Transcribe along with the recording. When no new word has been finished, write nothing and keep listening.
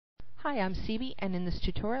Hi, I'm CB, and in this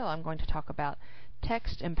tutorial I'm going to talk about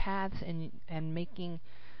text and paths and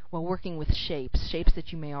working with shapes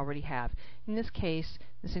that you may already have. In this case,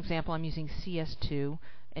 this example, I'm using CS2.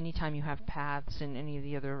 Anytime you have paths in any of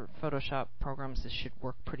the other Photoshop programs, this should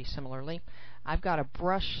work pretty similarly. I've got a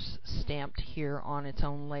brush stamped here on its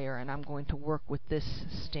own layer, and I'm going to work with this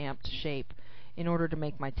stamped shape in order to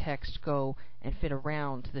make my text go and fit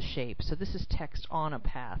around the shape. So this is text on a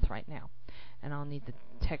path right now, and I'll need the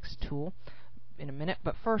text tool in a minute,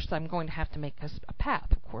 but first I'm going to have to make a path,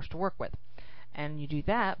 of course, to work with. And you do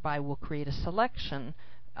that by, we'll create a selection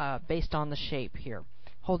based on the shape here.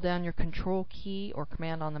 Hold down your Control key or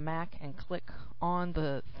Command on the Mac and click on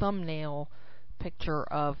the thumbnail picture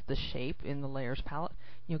of the shape in the Layers palette.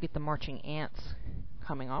 You'll get the marching ants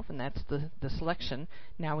coming off, and that's the selection.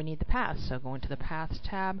 Now we need the path, so go into the Paths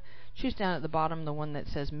tab, choose down at the bottom the one that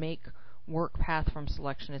says Make Work Path from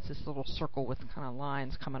Selection. It's this little circle with kind of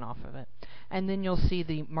lines coming off of it. And then you'll see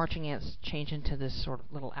the marching ants change into this sort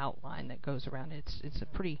of little outline that goes around it.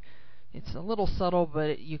 It's a little subtle,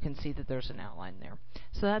 but you can see that there's an outline there.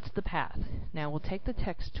 So that's the path. Now we'll take the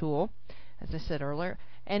text tool, as I said earlier,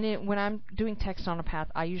 and when I'm doing text on a path,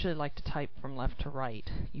 I usually like to type from left to right.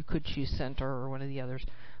 You could choose center or one of the others,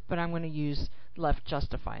 but I'm going to use left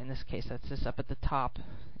justify in this case. That's just up at the top.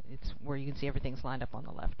 It's where you can see everything's lined up on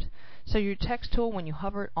the left. So your text tool, when you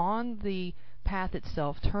hover on the path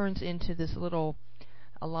itself, turns into this little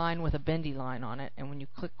a line with a bendy line on it, and when you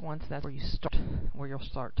click once, that's where you'll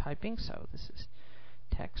start typing. So this is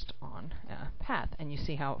text on a path, and you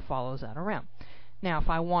see how it follows that around. Now if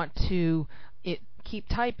I want to keep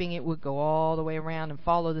typing, it would go all the way around and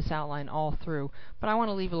follow this outline all through, but I want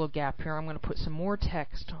to leave a little gap here. I'm going to put some more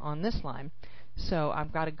text on this line, so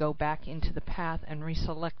I've got to go back into the path and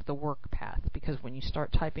reselect the work path, because when you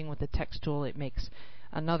start typing with the text tool, it makes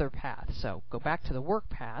another path. So go back to the work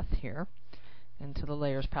path here into the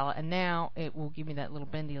Layers palette, and now it will give me that little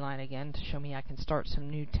bendy line again to show me I can start some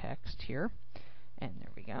new text here. And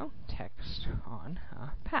there we go, text on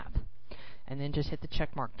path. And then just hit the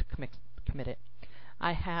check mark to commit it.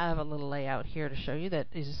 I have a little layout here to show you that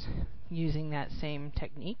is using that same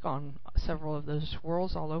technique on several of those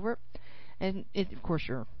swirls all over it. And of course,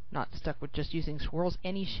 you're not stuck with just using swirls.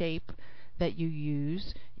 Any shape that you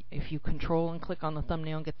use, if you control and click on the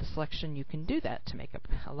thumbnail and get the selection, you can do that to make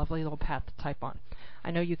a lovely little path to type on. I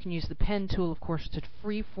know you can use the pen tool, of course, to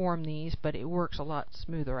freeform these, but it works a lot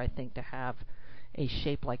smoother, I think, to have a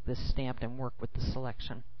shape like this stamped and work with the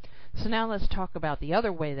selection. So now let's talk about the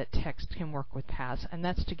other way that text can work with paths, and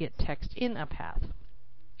that's to get text in a path.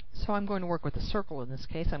 So I'm going to work with a circle in this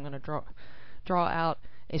case. I'm going to draw out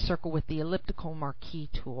a circle with the elliptical marquee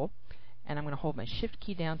tool, and I'm going to hold my Shift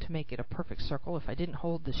key down to make it a perfect circle. If I didn't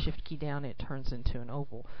hold the Shift key down, it turns into an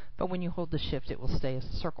oval, but when you hold the Shift, it will stay as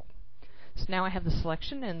a circle. So now I have the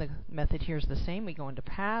selection, and the method here is the same. We go into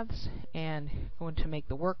Paths and go into Make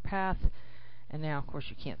the Work Path, and now of course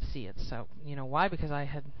you can't see it. So you know why? Because I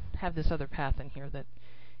have this other path in here that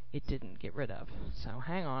it didn't get rid of. So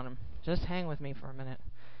hang on, just hang with me for a minute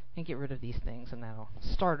and get rid of these things, and that'll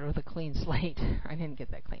start with a clean slate. I didn't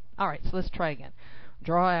get that clean. Alright, so let's try again.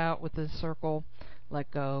 Draw out with the circle,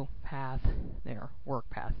 let go, path, there, work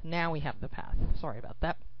path. Now we have the path. Sorry about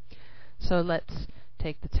that. So let's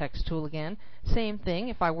take the text tool again. Same thing,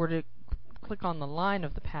 if I were to click on the line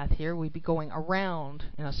of the path here, we'd be going around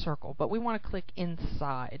in a circle, but we want to click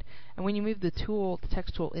inside. And when you move the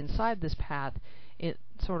text tool inside this path, it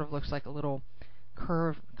sort of looks like a little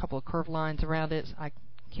curve, a couple of curved lines around it. I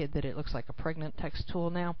kid that it looks like a pregnant text tool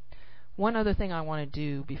now. One other thing I want to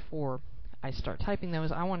do before I start typing though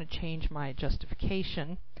is I want to change my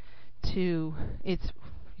justification to, it's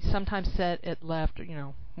sometimes set at left,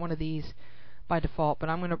 or one of these by default, but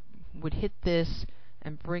would hit this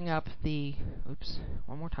and bring up the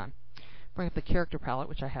bring up the character palette,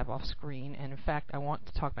 which I have off screen, and in fact I want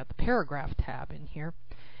to talk about the paragraph tab in here,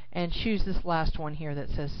 and choose this last one here that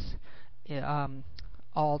says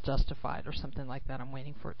all justified or something like that. I'm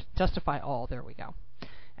waiting for it to justify all. There we go.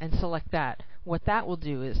 And select that. What that will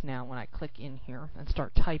do is now when I click in here and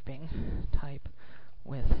start typing, type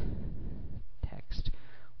with text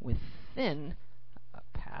within a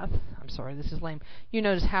path. I'm sorry, this is lame. You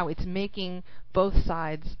notice how it's making both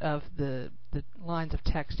sides of the lines of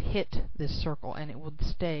text hit this circle, and it will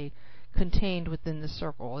stay contained within the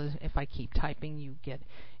circle. If I keep typing, you get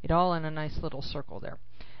it all in a nice little circle there.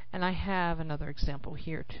 And I have another example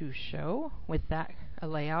here to show with that a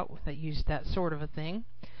layout that used that sort of a thing.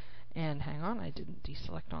 And hang on, I didn't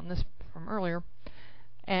deselect on this from earlier.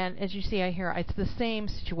 And as you see here, it's the same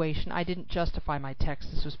situation. I didn't justify my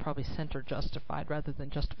text. This was probably center justified rather than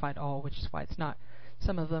justified all, which is why it's not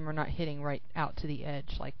some of them are not hitting right out to the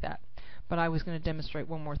edge like that. But I was going to demonstrate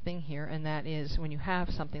one more thing here, and that is when you have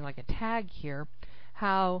something like a tag here,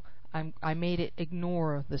 how I made it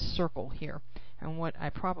ignore the circle here. And what I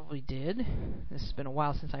probably did, this has been a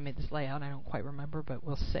while since I made this layout, I don't quite remember, but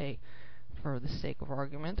we'll say for the sake of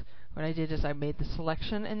argument, what I did is I made the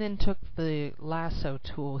selection and then took the lasso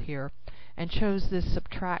tool here and chose this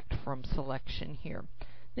subtract from selection here.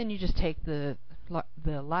 Then you just take the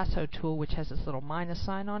lasso tool, which has this little minus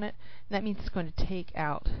sign on it, and that means it's going to take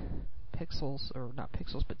out pixels, or not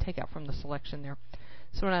pixels, but take out from the selection there.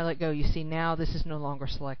 So when I let go, you see now this is no longer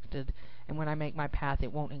selected, and when I make my path,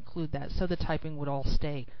 it won't include that. So the typing would all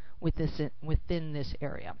stay within this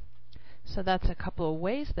area. So that's a couple of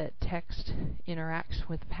ways that text interacts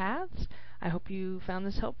with paths. I hope you found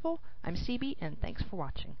this helpful. I'm CB, and thanks for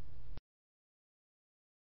watching.